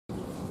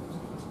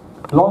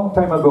long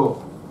time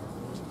ago,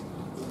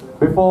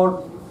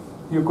 before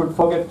you could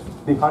forget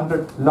the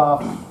 100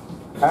 laughs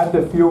and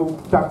a few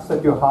tugs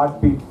at your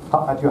heartbeat,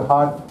 at your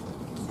heart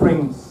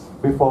strings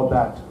before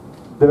that.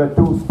 There were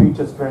two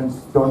speeches, friends,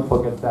 don't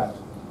forget that.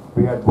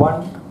 We had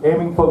one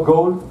aiming for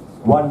gold,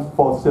 one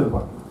for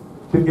silver.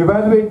 To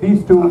evaluate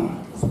these two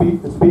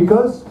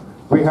speakers,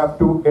 we have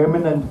two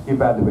eminent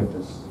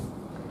evaluators.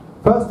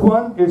 First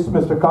one is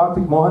Mr.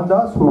 Karthik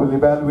Mohandas, who will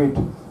evaluate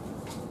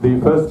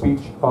the first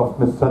speech of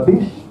Ms.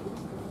 Satish.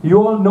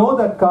 You all know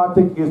that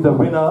Karthik is the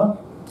winner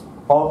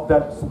of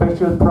that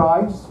special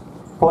prize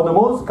for the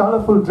most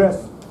colorful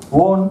dress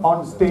worn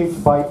on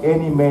stage by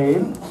any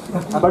male.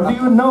 But do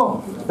you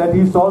know that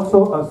he's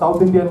also a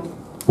South Indian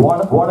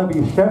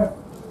wannabe chef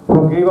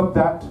who gave up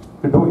that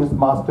to do his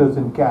masters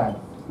in CAD?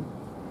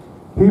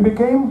 He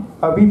became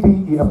a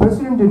VPE, a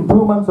president in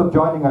 2 months of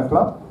joining a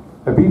club,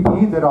 a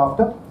VPE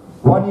thereafter.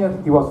 1 year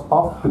he was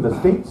off to the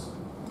States,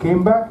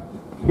 came back,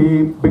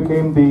 he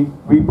became the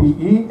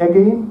VPE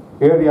again,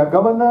 area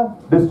governor,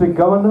 district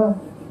governor,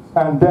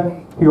 and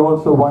then he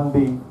also won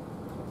the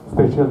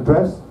special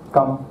dress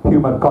cum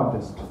humor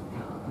contest.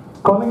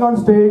 Calling on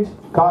stage,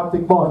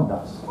 Karthik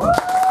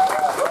Mohandas.